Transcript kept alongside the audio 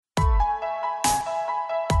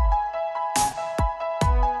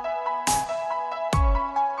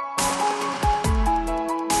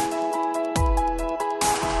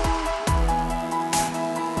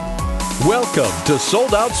Welcome to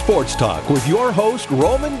Sold Out Sports Talk with your host,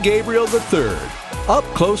 Roman Gabriel III.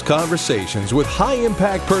 Up-close conversations with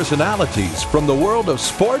high-impact personalities from the world of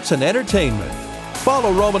sports and entertainment.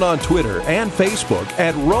 Follow Roman on Twitter and Facebook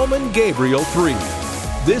at Roman Gabriel 3.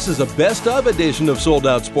 This is a best-of edition of Sold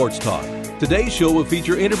Out Sports Talk. Today's show will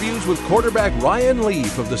feature interviews with quarterback Ryan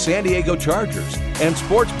Leaf of the San Diego Chargers and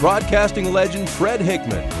sports broadcasting legend Fred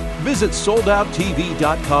Hickman. Visit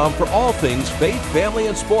soldouttv.com for all things faith, family,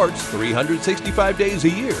 and sports 365 days a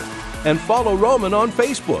year. And follow Roman on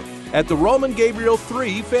Facebook at the Roman Gabriel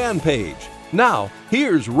 3 fan page. Now,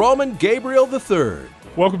 here's Roman Gabriel III.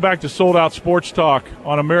 Welcome back to Sold Out Sports Talk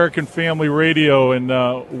on American Family Radio, and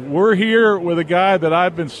we're here with a guy that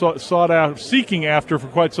I've been seeking after for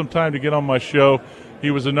quite some time to get on my show.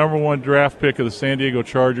 He was the number one draft pick of the San Diego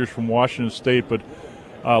Chargers from Washington State, but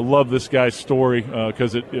I love this guy's story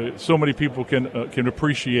because so many people can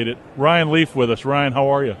appreciate it. Ryan Leaf with us. Ryan, how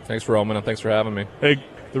are you? Thanks, Roman, and thanks for having me. Hey,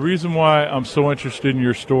 the reason why I'm so interested in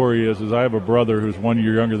your story is I have a brother who's 1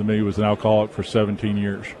 year younger than me who was an alcoholic for 17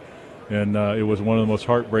 years. And it was one of the most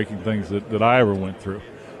heartbreaking things that I ever went through.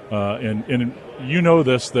 And you know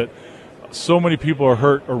this, that so many people are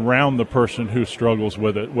hurt around the person who struggles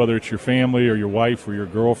with it, whether it's your family or your wife or your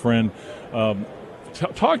girlfriend.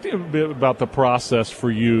 Talk to me a bit about the process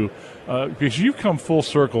for you, because you've come full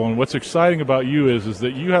circle. And what's exciting about you is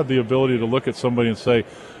that you have the ability to look at somebody and say,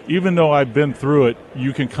 even though I've been through it,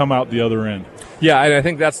 you can come out the other end. Yeah, and I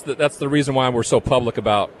think that's the reason why we're so public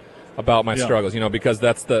about my struggles, because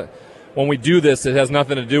when we do this, it has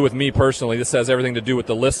nothing to do with me personally. This has everything to do with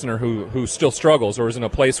the listener who still struggles or is in a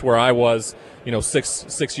place where I was,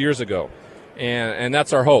 6 years ago. And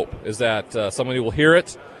that's our hope, is that somebody will hear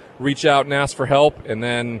it, reach out and ask for help, and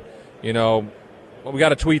then, we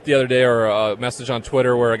got a tweet the other day or a message on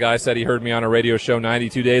Twitter where a guy said he heard me on a radio show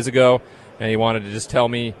 92 days ago, and he wanted to just tell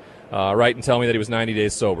me, write and tell me that he was 90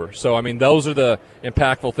 days sober. So, those are the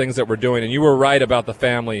impactful things that we're doing. And you were right about the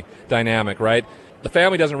family dynamic, right? The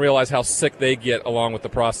family doesn't realize how sick they get along with the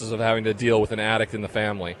process of having to deal with an addict in the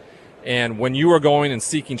family. And when you are going and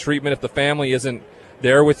seeking treatment, if the family isn't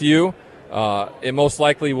there with you, it most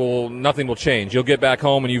likely nothing will change. You'll get back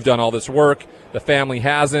home and you've done all this work. The family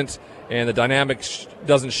hasn't, and the dynamic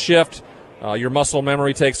doesn't shift. Your muscle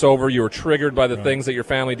memory takes over. You're triggered by the things that your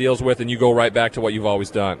family deals with, and you go right back to what you've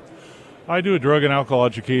always done. I do a drug and alcohol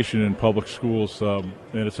education in public schools, and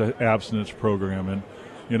it's an abstinence program. And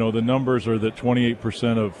the numbers are that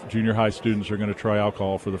 28% of junior high students are going to try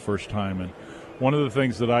alcohol for the first time. And one of the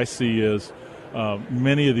things that I see is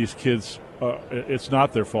many of these kids, it's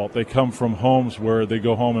not their fault. They come from homes where they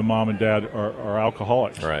go home and mom and dad are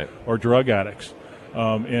alcoholics, right, or drug addicts.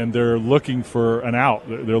 And they're looking for an out.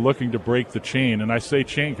 They're looking to break the chain. And I say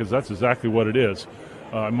chain because that's exactly what it is.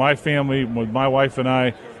 My family, with my wife and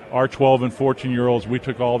I, our 12 and 14-year-olds, we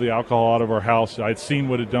took all the alcohol out of our house. I'd seen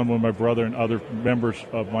what it had done with my brother and other members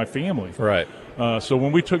of my family. Right. So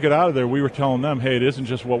when we took it out of there, we were telling them, hey, it isn't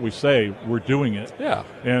just what we say. We're doing it. Yeah.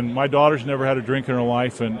 And my daughter's never had a drink in her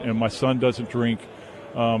life, and my son doesn't drink.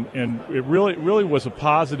 And it really was a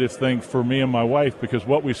positive thing for me and my wife, because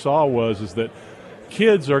what we saw is that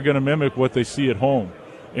kids are going to mimic what they see at home.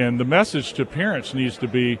 And the message to parents needs to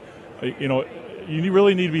be, you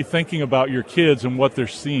really need to be thinking about your kids and what they're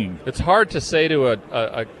seeing. It's hard to say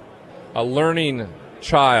to a learning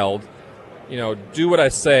child, do what I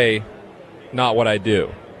say, not what I do.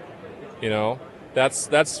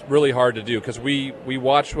 That's really hard to do, because we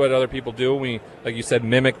watch what other people do. We, like you said,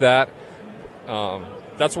 mimic that.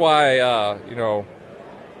 That's why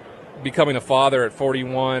becoming a father at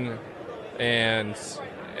 41 and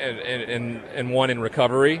one in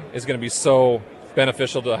recovery is going to be so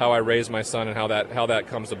beneficial to how I raise my son and how that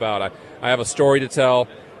comes about. I have a story to tell,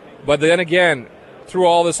 but then again, through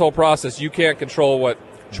all this whole process, you can't control what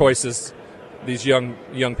choices these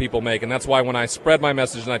young people make, and that's why when I spread my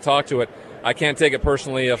message and I talk to it, I can't take it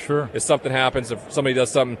personally if something happens, if somebody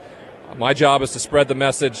does something. My job is to spread the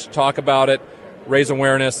message, talk about it, raise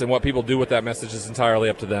awareness, and what people do with that message is entirely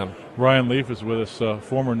up to them. Ryan Leaf is with us,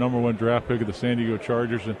 former number one draft pick of the San Diego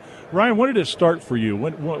Chargers. And Ryan, when did it start for you?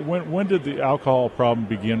 When did the alcohol problem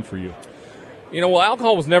begin for you?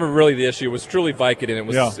 Alcohol was never really the issue. It was truly Vicodin.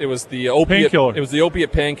 It was the opiate painkiller. It was the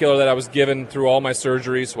opiate painkiller that I was given through all my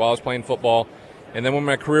surgeries while I was playing football. And then when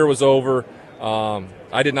my career was over,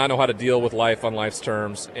 I did not know how to deal with life on life's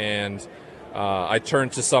terms, and I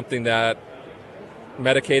turned to something that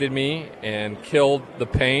medicated me and killed the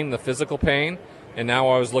pain, the physical pain, and now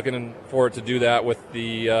I was looking for it to do that with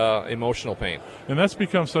the emotional pain. And that's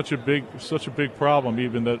become such a big problem,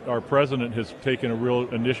 even that our president has taken a real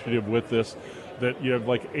initiative with this, that you have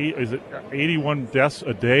like 81 deaths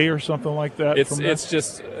a day or something like that? It's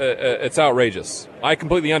just it's outrageous. I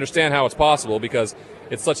completely understand how it's possible because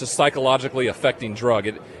it's such a psychologically affecting drug.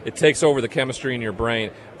 It takes over the chemistry in your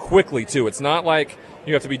brain quickly, too. It's not like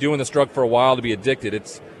you have to be doing this drug for a while to be addicted.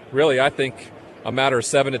 It's really, I think, a matter of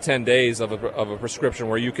 7 to 10 days of a prescription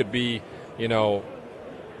where you could be,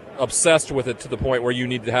 obsessed with it to the point where you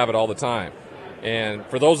need to have it all the time. And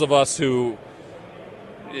for those of us who,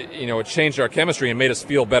 it changed our chemistry and made us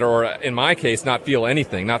feel better, or in my case, not feel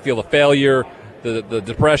anything, not feel the failure, the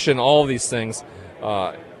depression, all of these things,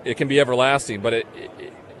 it can be everlasting, but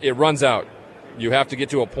it runs out. You have to get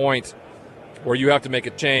to a point where you have to make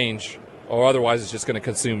a change, or otherwise it's just going to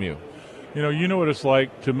consume you. You know what it's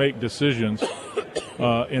like to make decisions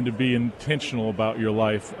and to be intentional about your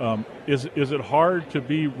life. Is it hard to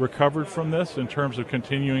be recovered from this in terms of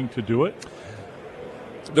continuing to do it?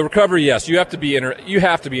 The recovery, yes, you have to be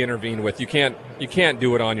intervened with. You can't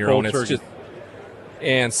do it on your own. It's just,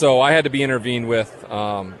 and so I had to be intervened with.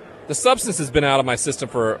 The substance has been out of my system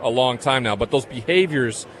for a long time now, but those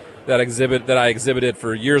behaviors that I exhibited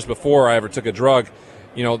for years before I ever took a drug,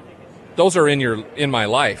 those are in my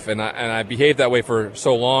life, and I behaved that way for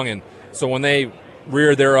so long, and so when they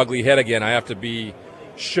rear their ugly head again, I have to be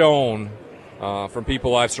shown from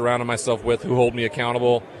people I've surrounded myself with who hold me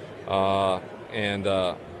accountable, and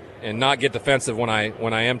not get defensive when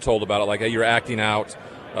I am told about it, like, hey, you're acting out,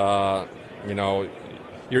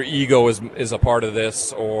 your ego is a part of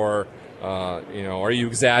this, or are you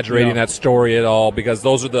exaggerating that story at all? Because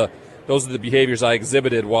those are the behaviors I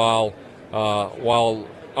exhibited while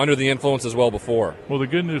under the influence as well before. Well, the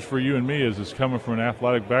good news for you and me is coming from an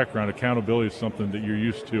athletic background, accountability is something that you're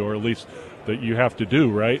used to, or at least that you have to do,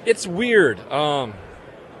 right? It's weird.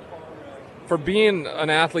 For being an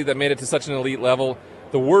athlete that made it to such an elite level,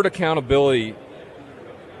 the word accountability,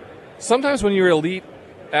 sometimes when you're an elite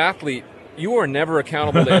athlete, you are never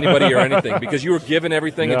accountable to anybody or anything because you were given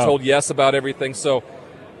everything and told yes about everything. So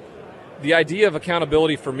the idea of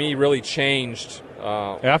accountability for me really changed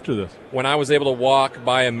after this. When I was able to walk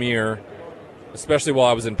by a mirror, especially while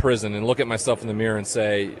I was in prison, and look at myself in the mirror and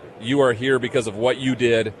say, you are here because of what you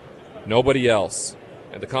did, nobody else.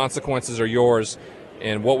 And the consequences are yours,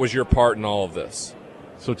 and what was your part in all of this?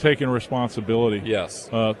 So taking responsibility. Yes.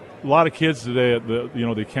 A lot of kids today,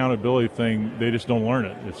 the accountability thing, they just don't learn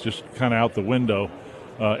it. It's just kind of out the window.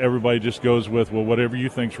 Everybody just goes with, well, whatever you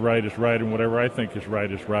think's right is right, and whatever I think is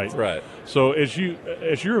right is right. Right. So as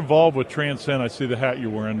you're involved with Transcend, I see the hat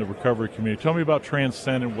you're wearing, the recovery community. Tell me about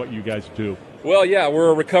Transcend and what you guys do. Well, yeah,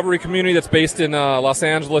 we're a recovery community that's based in Los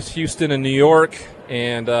Angeles, Houston, and New York,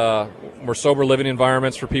 and we're sober living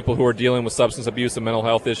environments for people who are dealing with substance abuse and mental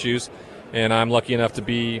health issues. And I'm lucky enough to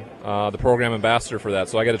be the program ambassador for that.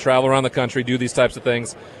 So I get to travel around the country, do these types of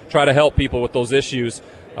things, try to help people with those issues,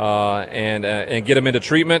 and get them into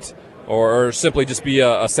treatment, or simply just be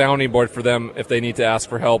a sounding board for them if they need to ask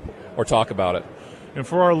for help or talk about it. And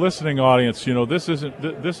for our listening audience, this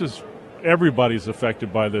is everybody's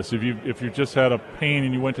affected by this. If you just had a pain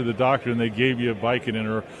and you went to the doctor and they gave you a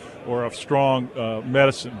Vicodin or a strong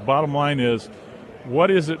medicine, bottom line is, what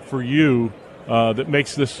is it for you that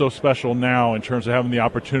makes this so special now in terms of having the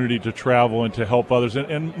opportunity to travel and to help others?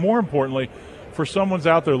 And more importantly, for someone's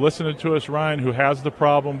out there listening to us, Ryan, who has the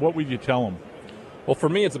problem, what would you tell them? Well, for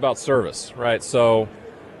me, it's about service, right? So,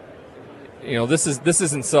 this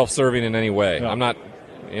isn't self-serving in any way. No. I'm not,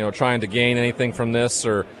 trying to gain anything from this,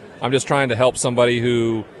 or I'm just trying to help somebody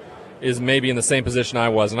who is maybe in the same position I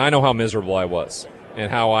was. And I know how miserable I was and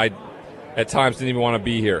how I, at times, didn't even want to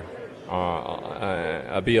be here.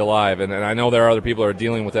 Be alive, and I know there are other people who are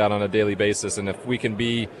dealing with that on a daily basis, and if we can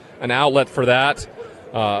be an outlet for that,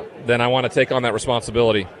 then I want to take on that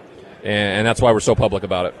responsibility, and that's why we're so public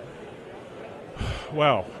about it.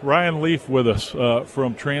 Wow. Ryan Leaf with us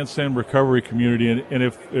from Transcend Recovery Community, and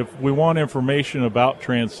if we want information about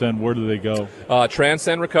Transcend, where do they go?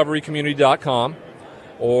 TranscendRecoveryCommunity.com.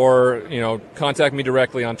 Or, contact me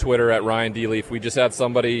directly on Twitter at Ryan D. Leaf. We just had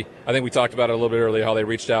somebody, I think we talked about it a little bit earlier, how they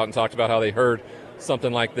reached out and talked about how they heard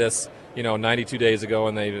something like this, 92 days ago,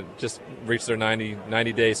 and they just reached their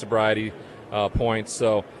 90-day sobriety point.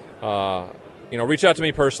 So, reach out to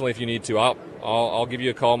me personally if you need to. I'll give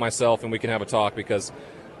you a call myself, and we can have a talk, because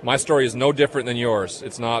my story is no different than yours.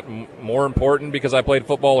 It's not more important because I played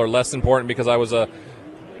football or less important because I was a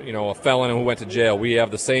felon who went to jail. We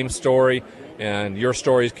have the same story. And your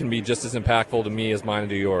stories can be just as impactful to me as mine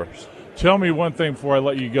do yours. Tell me one thing before I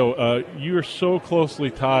let you go. You're so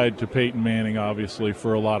closely tied to Peyton Manning, obviously,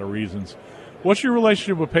 for a lot of reasons. What's your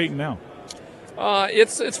relationship with Peyton now?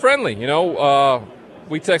 It's friendly.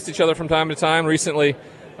 We text each other from time to time. Recently,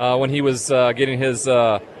 when he was getting his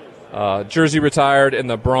jersey retired and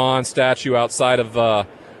the bronze statue outside of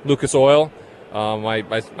Lucas Oil. I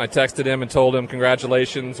texted him and told him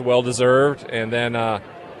congratulations, well deserved, and then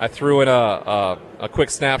I threw in a quick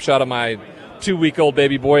snapshot of my 2-week-old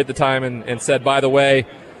baby boy at the time and said, by the way,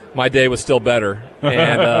 my day was still better.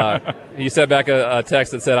 And he sent back a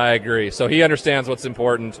text that said, I agree. So he understands what's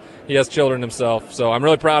important. He has children himself. So I'm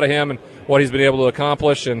really proud of him and what he's been able to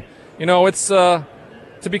accomplish. And, it's to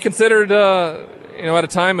be considered, at a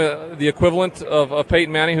time the equivalent of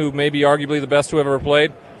Peyton Manning, who may be arguably the best to have ever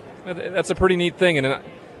played. That's a pretty neat thing. And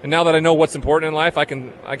now that I know what's important in life, I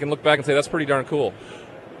can look back and say that's pretty darn cool.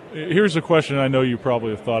 Here's a question I know you probably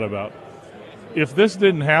have thought about. If this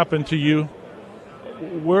didn't happen to you,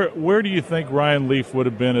 where do you think Ryan Leaf would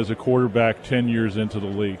have been as a quarterback 10 years into the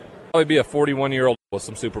league? Probably be a 41-year-old with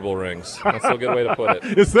some Super Bowl rings. That's a good way to put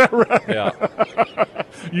it. Is that right? Yeah.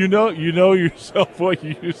 You know yourself what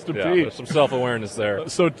you used to be. There's some self-awareness there.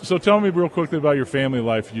 So tell me real quickly about your family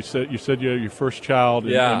life. You said you had your first child.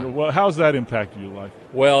 And how's that impacted your life?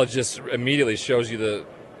 Well, it just immediately shows you the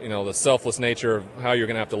selfless nature of how you're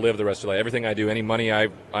going to have to live the rest of your life. Everything I do, any money I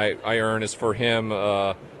earn is for him.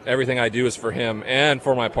 Everything I do is for him and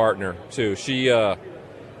for my partner too.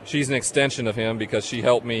 She's an extension of him because she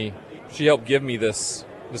helped give me this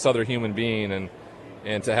other human being,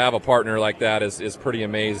 and to have a partner like that is pretty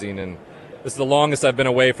amazing. And this is the longest I've been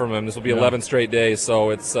away from him. This will be 11 straight days. So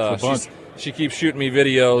it's she keeps shooting me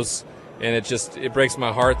videos, and it breaks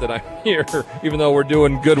my heart that I'm here, even though we're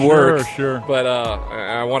doing good work. Sure. But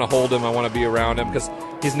I want to hold him. I want to be around him because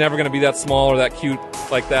he's never going to be that small or that cute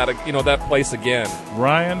like that. That place again.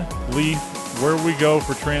 Ryan Leaf, where we go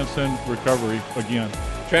for Transcend Recovery again?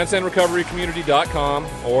 TranscendRecoveryCommunity.com,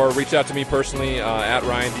 or reach out to me personally at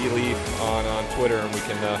Ryan D. Leaf on Twitter, and we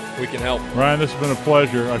can help. Ryan, this has been a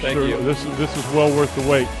pleasure. Thank you. This is well worth the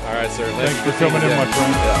wait. All right, sir. Thanks for coming in, my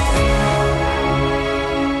friend.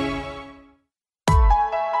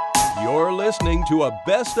 Yeah. You're listening to a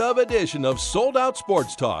best-of edition of Sold Out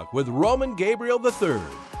Sports Talk with Roman Gabriel III.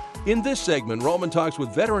 In this segment, Roman talks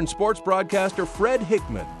with veteran sports broadcaster Fred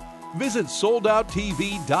Hickman. Visit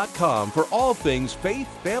soldouttv.com for all things faith,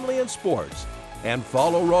 family, and sports. And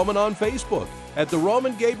follow Roman on Facebook at the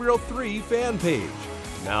Roman Gabriel III fan page.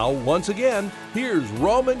 Now, once again, here's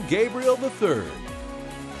Roman Gabriel III.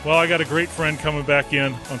 Well, I got a great friend coming back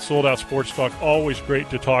in on Sold Out Sports Talk. Always great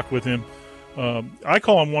to talk with him. I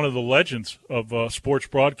call him one of the legends of sports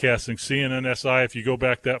broadcasting, CNNSI, if you go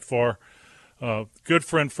back that far. Good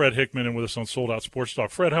friend Fred Hickman in with us on Sold Out Sports Talk.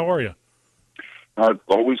 Fred, how are you?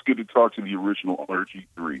 Always good to talk to the original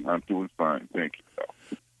RG3. I'm doing fine. Thank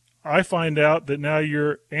you. I find out that now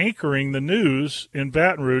you're anchoring the news in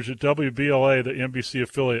Baton Rouge at WBLA, the NBC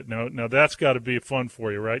affiliate. Now that's got to be fun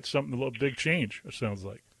for you, right? Something, a little big change, it sounds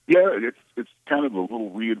like. Yeah, it's kind of a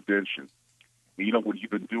little reinvention. When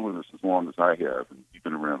you've been doing this as long as I have, and you've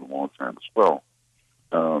been around a long time as well,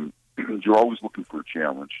 you're always looking for a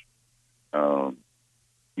challenge.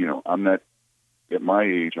 I'm not, at my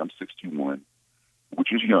age, I'm 61.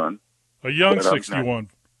 Which is young. A young 61.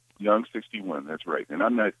 Young 61, that's right. And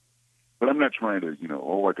I'm not trying to,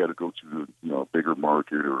 I got to go to a bigger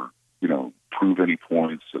market or, prove any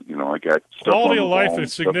points. I got stuff. Quality of life and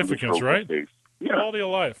is significance, right? Yeah. Quality of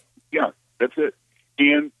life. Yeah, that's it.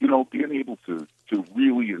 And, being able to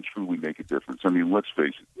really and truly make a difference. I mean, let's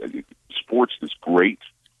face it, sports is great.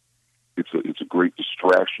 It's a great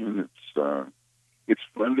distraction. It's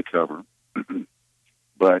fun to cover.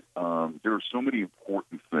 But there are so many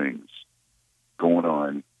important things going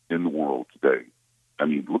on in the world today. I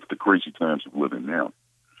mean, look at the crazy times we're living now.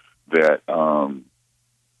 That,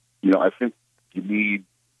 I think you need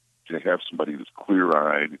to have somebody that's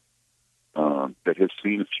clear-eyed, that has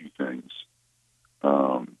seen a few things,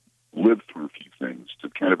 lived through a few things to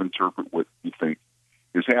kind of interpret what you think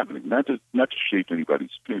is happening. Not to shape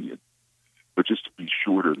anybody's opinion, but just to be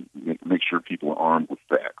sure to make sure people are armed with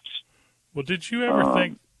facts. Well, did you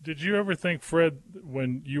ever think, Fred,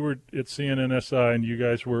 when you were at CNNSI and you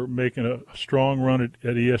guys were making a strong run at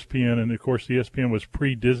ESPN, and of course ESPN was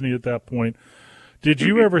pre-Disney at that point, did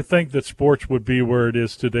you ever think that sports would be where it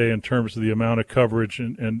is today in terms of the amount of coverage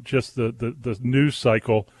and just the news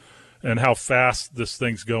cycle and how fast this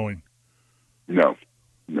thing's going? No.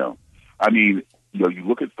 I mean, you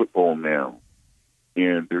look at football now,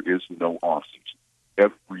 and there is no off-season.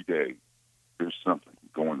 Every day there's something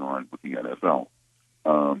going on with the NFL.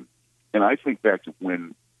 And I think back to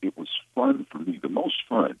when it was fun for me, the most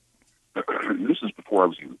fun, and this is before I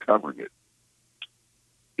was even covering it.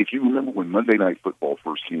 If you remember when Monday Night Football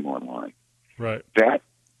first came online, right? That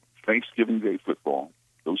Thanksgiving Day football,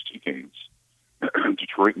 those two games,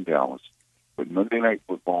 Detroit and Dallas, but Monday Night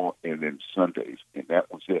Football and then Sundays, and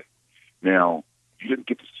that was it. Now, you didn't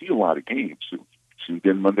get to see a lot of games. So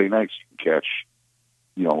then Monday nights you can catch,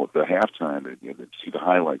 the halftime and then see the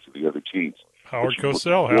highlights of the other teams. Howard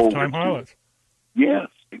Cosell, halftime highlights. Yes,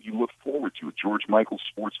 and you look forward to it. George Michael's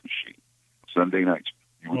Sports Machine, Sunday nights.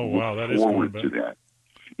 You would look forward to that.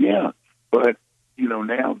 Yeah, but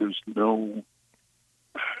now there's no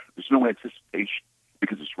anticipation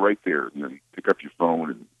because it's right there. You pick up your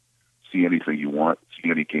phone and see anything you want, see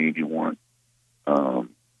any game you want.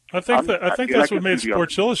 I think that's what made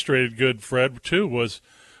Sports Illustrated good, Fred, too, was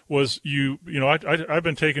I've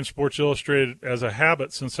been taking Sports Illustrated as a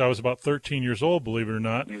habit since I was about 13 years old, believe it or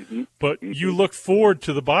not. Mm-hmm. But mm-hmm. you look forward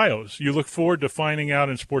to the bios. You look forward to finding out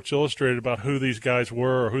in Sports Illustrated about who these guys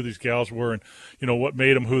were or who these gals were and, what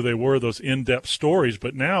made them who they were, those in-depth stories.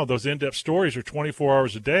 But now those in-depth stories are 24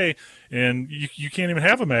 hours a day, and you can't even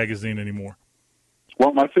have a magazine anymore.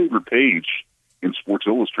 Well, my favorite page in Sports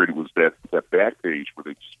Illustrated was that back page where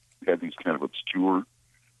they just had these kind of obscure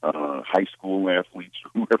high school athletes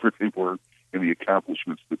or whoever they were and the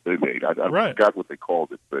accomplishments that they made. I forgot what they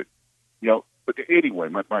called it, but But anyway,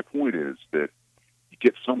 my point is that you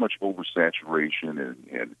get so much oversaturation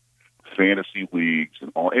and fantasy leagues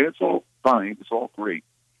and all, and it's all fine, it's all great,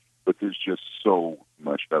 but there's just so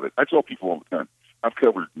much of it. I tell people all the time, I've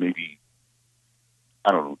covered maybe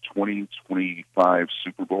 20, 25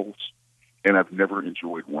 Super Bowls, and I've never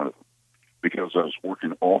enjoyed one of them. Because I was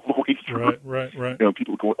working all the way through. Right.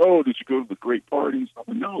 People go, "Oh, did you go to the great parties?" I'm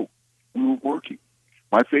like, "No, we were working."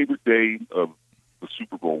 My favorite day of the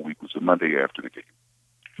Super Bowl week was the Monday after the game.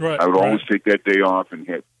 Right. I would always take that day off and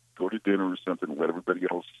go to dinner or something, let everybody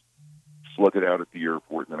else slug it out at the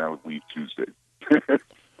airport, and then I would leave Tuesday.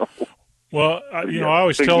 Well, I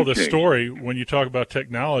always tell this story when you talk about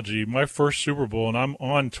technology. My first Super Bowl, and I'm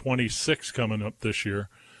on 26 coming up this year.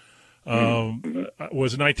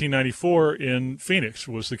 Was 1994 in Phoenix.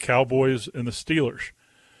 Was the Cowboys and the Steelers,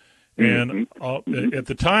 and at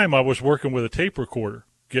the time I was working with a tape recorder,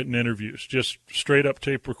 getting interviews, just straight up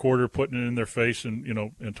tape recorder, putting it in their face and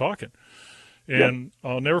and talking. And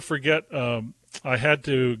I'll never forget. I had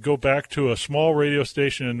to go back to a small radio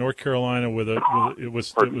station in North Carolina it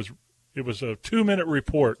was a 2-minute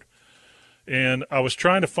report, and I was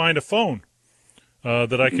trying to find a phone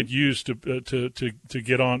that I could use to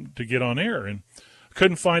get on air, and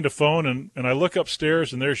couldn't find a phone. And I look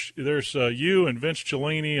upstairs, and there's you and Vince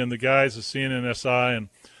Cellini and the guys at CNNSI, and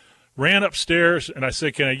ran upstairs, and I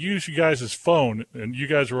said, "Can I use you guys' phone?" And you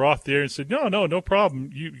guys were off the air and said, "No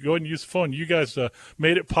problem. You go ahead and use the phone." You guys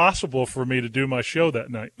made it possible for me to do my show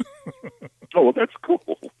that night. Oh, well, that's cool.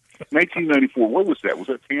 1994. What was that? Was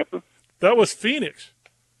that Tampa? That was Phoenix.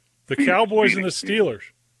 The Cowboys and the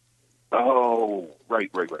Steelers. Oh,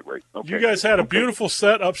 right. Okay. You guys had a beautiful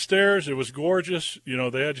set upstairs. It was gorgeous.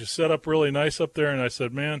 They had you set up really nice up there. And I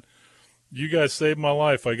said, "Man, you guys saved my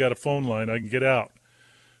life. I got a phone line. I can get out."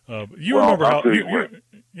 Remember how?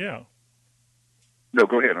 Yeah. No,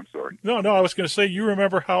 go ahead. I'm sorry. No. I was going to say, you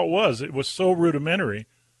remember how it was. It was so rudimentary.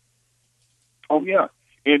 Oh yeah,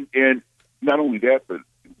 and not only that, but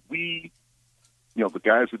we, the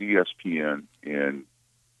guys at ESPN and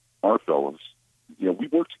our fellows, we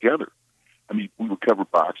worked together. I mean, we would cover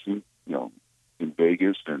boxing, in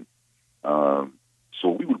Vegas, and so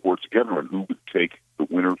we would work together on who would take the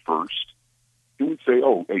winner first. And we'd say,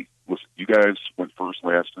 "Oh, hey, listen, you guys went first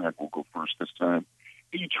last time. We'll go first this time."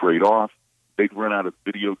 And you trade off. They'd run out of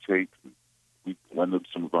videotape. We'd lend them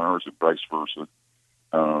some of ours, and vice versa.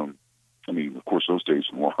 I mean, of course, those days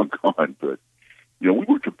are long gone, but we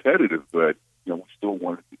were competitive, but we still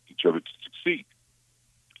wanted each other to succeed.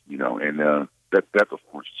 And that of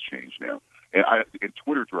course has changed now. And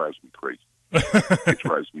Twitter drives me crazy. It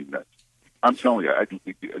drives me nuts. I'm telling you, I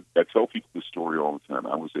tell people this story all the time.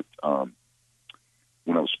 I was at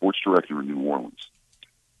when I was sports director in New Orleans.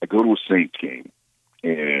 I go to a Saints game,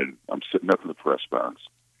 and I'm sitting up in the press box,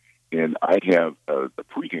 and I have a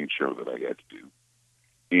pregame show that I had to do,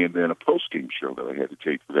 and then a postgame show that I had to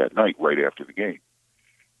tape for that night right after the game.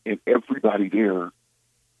 And everybody there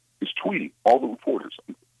is tweeting, all the reporters,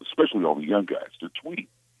 especially all the young guys. They're tweeting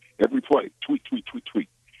every play, tweet. And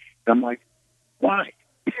I'm like, why?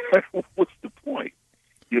 What's the point?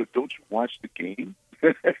 Don't you watch the game?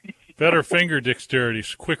 Better finger dexterity,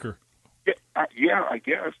 quicker. Yeah, I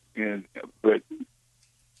guess. But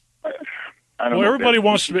I don't know. Everybody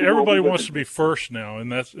wants to be first now,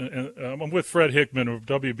 and I'm with Fred Hickman of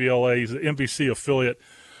WBLA. He's an NBC affiliate,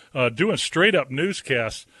 doing straight up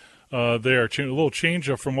newscasts. There, a little change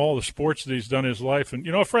up from all the sports that he's done in his life. And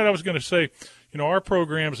Fred, I was going to say, our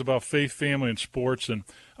program's about faith, family, and sports. And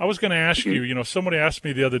I was going to ask you, somebody asked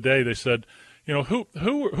me the other day, they said,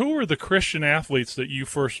 who were the Christian athletes that you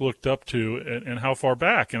first looked up to and how far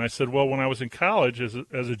back? And I said, well, when I was in college as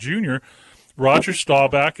a junior, Roger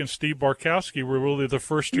Staubach and Steve Barkowski were really the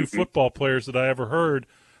first two football players that I ever heard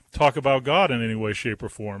talk about God in any way, shape, or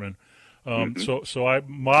form. And so I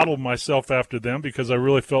modeled myself after them because I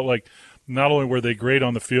really felt like not only were they great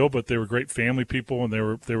on the field, but they were great family people, and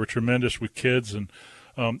they were tremendous with kids. And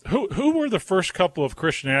who were the first couple of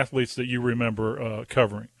Christian athletes that you remember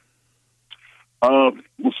covering?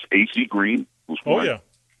 Was AC Green was one. Oh, yeah.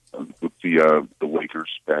 With the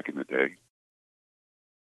Lakers back in the day.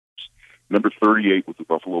 Number 38 with the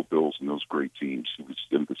Buffalo Bills and those great teams. He was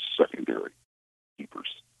in the secondary keepers.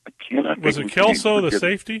 I cannot. Was it Kelso, the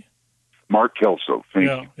safety? Mark Kelso. Thank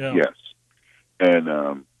you. Yeah. Yes.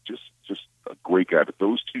 And just a great guy. But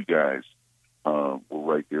those two guys were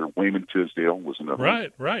right there. Wayman Tisdale was another.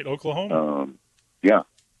 Right. Oklahoma. Yeah.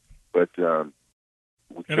 But and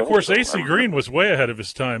Kelso, of course, AC Green was way ahead of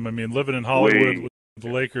his time. I mean, living in Hollywood with the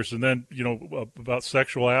Lakers, and then about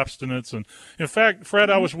sexual abstinence. And in fact, Fred,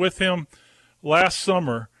 I was with him last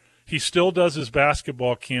summer. He still does his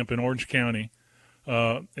basketball camp in Orange County,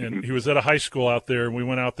 and he was at a high school out there, and we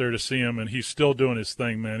went out there to see him, and he's still doing his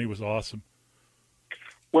thing, man. He was awesome.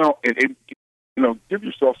 Well, and give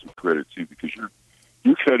yourself some credit too, because you're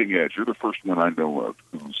cutting edge. You're the first one I know of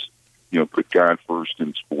who's put God first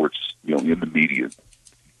in sports, in the media,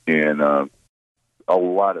 and a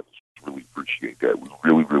lot of us really appreciate that. We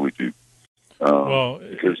really, really do.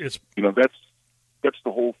 Because it's that's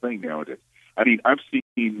the whole thing nowadays. I mean, I've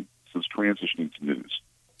seen since transitioning to news,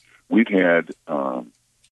 we've had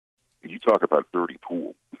you talk about dirty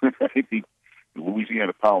pool. I mean,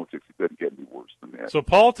 Louisiana politics, it doesn't get any worse than that. So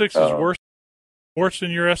politics is worse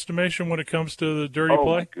in your estimation when it comes to the dirty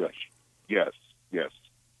play? Oh my gosh, yes.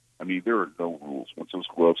 I mean, there are no rules once those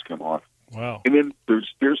gloves come off. Wow. And then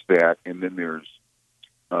there's that, and then there's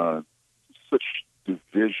such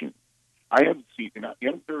division. I haven't seen, and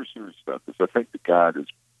I'm very serious about this. I think that God has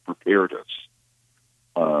prepared us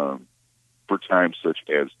for times such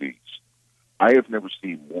as these. I have never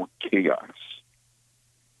seen more chaos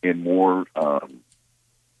and more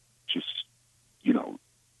just,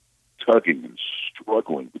 tugging and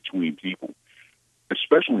struggling between people,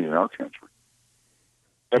 especially in our country.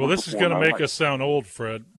 Well, this is going to make us sound old,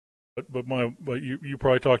 Fred. But you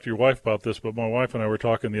probably talked to your wife about this. But my wife and I were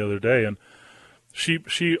talking the other day, and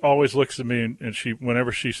she always looks at me, and she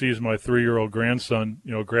whenever she sees my 3-year-old grandson,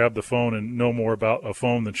 grab the phone and know more about a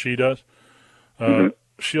phone than she does.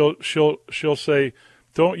 She'll say,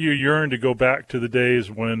 "Don't you yearn to go back to the days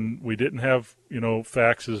when we didn't have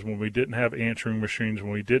faxes, when we didn't have answering machines,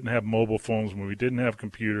 when we didn't have mobile phones, when we didn't have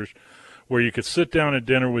computers?" Where you could sit down at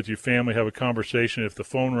dinner with your family, have a conversation. If the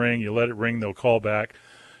phone rang, you let it ring, they'll call back.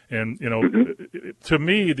 And, to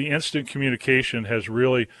me, the instant communication has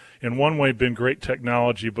really, in one way, been great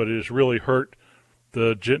technology, but it has really hurt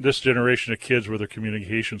this generation of kids with their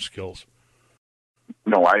communication skills.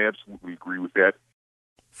 No, I absolutely agree with that.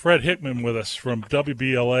 Fred Hickman with us from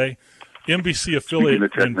WBLA, NBC affiliate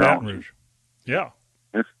in Baton Rouge. Yeah.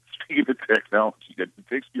 Speaking of technology, it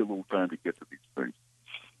takes me a little time to get to these things.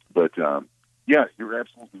 But, you're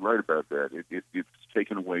absolutely right about that. It's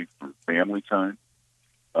taken away from family time.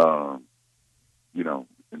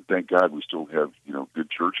 And thank God we still have, good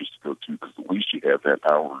churches to go to, because at least you have that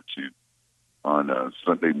hour or two on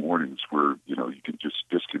Sunday mornings where, you can just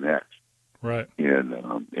disconnect. Right. And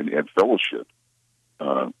fellowship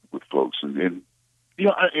with folks. And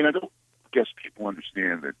I don't guess people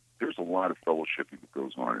understand that there's a lot of fellowshipping that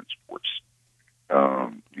goes on in sports.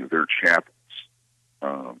 There are chapels.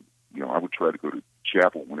 I would try to go to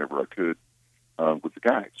chapel whenever I could with the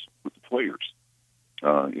guys, with the players.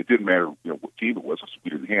 It didn't matter, what team it was.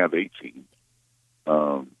 We didn't have a team.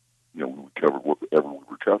 We would cover whatever we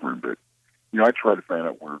were covering, but I tried to find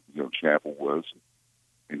out where chapel was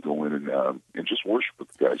and go in and just worship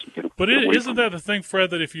with the guys. But isn't that the thing, Fred?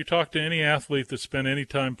 That if you talk to any athlete that spent any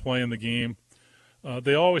time playing the game,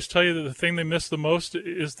 they always tell you that the thing they miss the most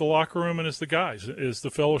is the locker room and is the guys, is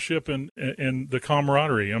the fellowship and the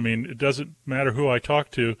camaraderie. I mean, it doesn't matter who I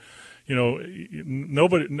talk to.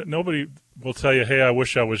 Nobody will tell you, "Hey, I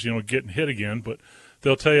wish I was, getting hit again." But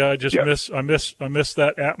they'll tell you, "I just miss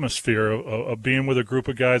that atmosphere of being with a group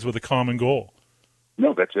of guys with a common goal."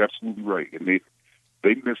 No, that's absolutely right, and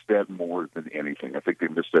they miss that more than anything. I think they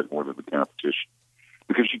miss that more than the competition,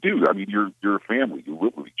 because you do. I mean, you're a family. You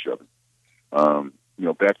live with each other.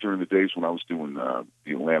 Back during the days when I was doing the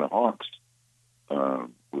Atlanta Hawks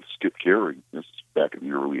with Skip Carey, this is back in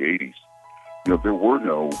the early '80s. there were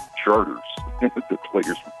no charters that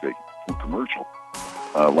players would take from commercial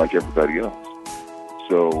like everybody else.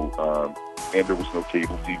 So, and there was no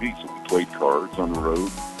cable TV, so we played cards on the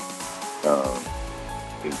road.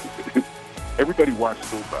 Everybody watched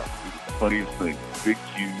sold out. It was the funniest thing. Big,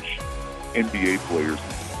 huge NBA players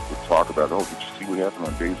would talk about, did you see what happened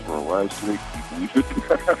on Days of Our Lives today? Can you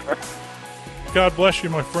believe it? God bless you,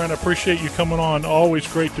 my friend. I appreciate you coming on. Always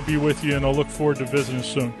great to be with you, and I'll look forward to visiting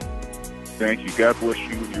soon. Thank you. God bless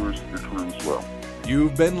you and your crew as well.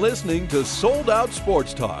 You've been listening to Sold Out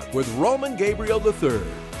Sports Talk with Roman Gabriel III.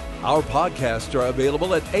 Our podcasts are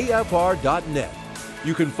available at afr.net.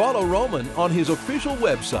 You can follow Roman on his official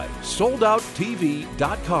website,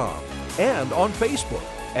 soldouttv.com, and on Facebook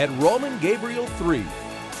at Roman Gabriel 3.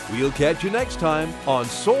 We'll catch you next time on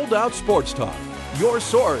Sold Out Sports Talk, your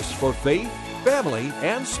source for faith, family,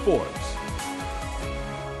 and sports.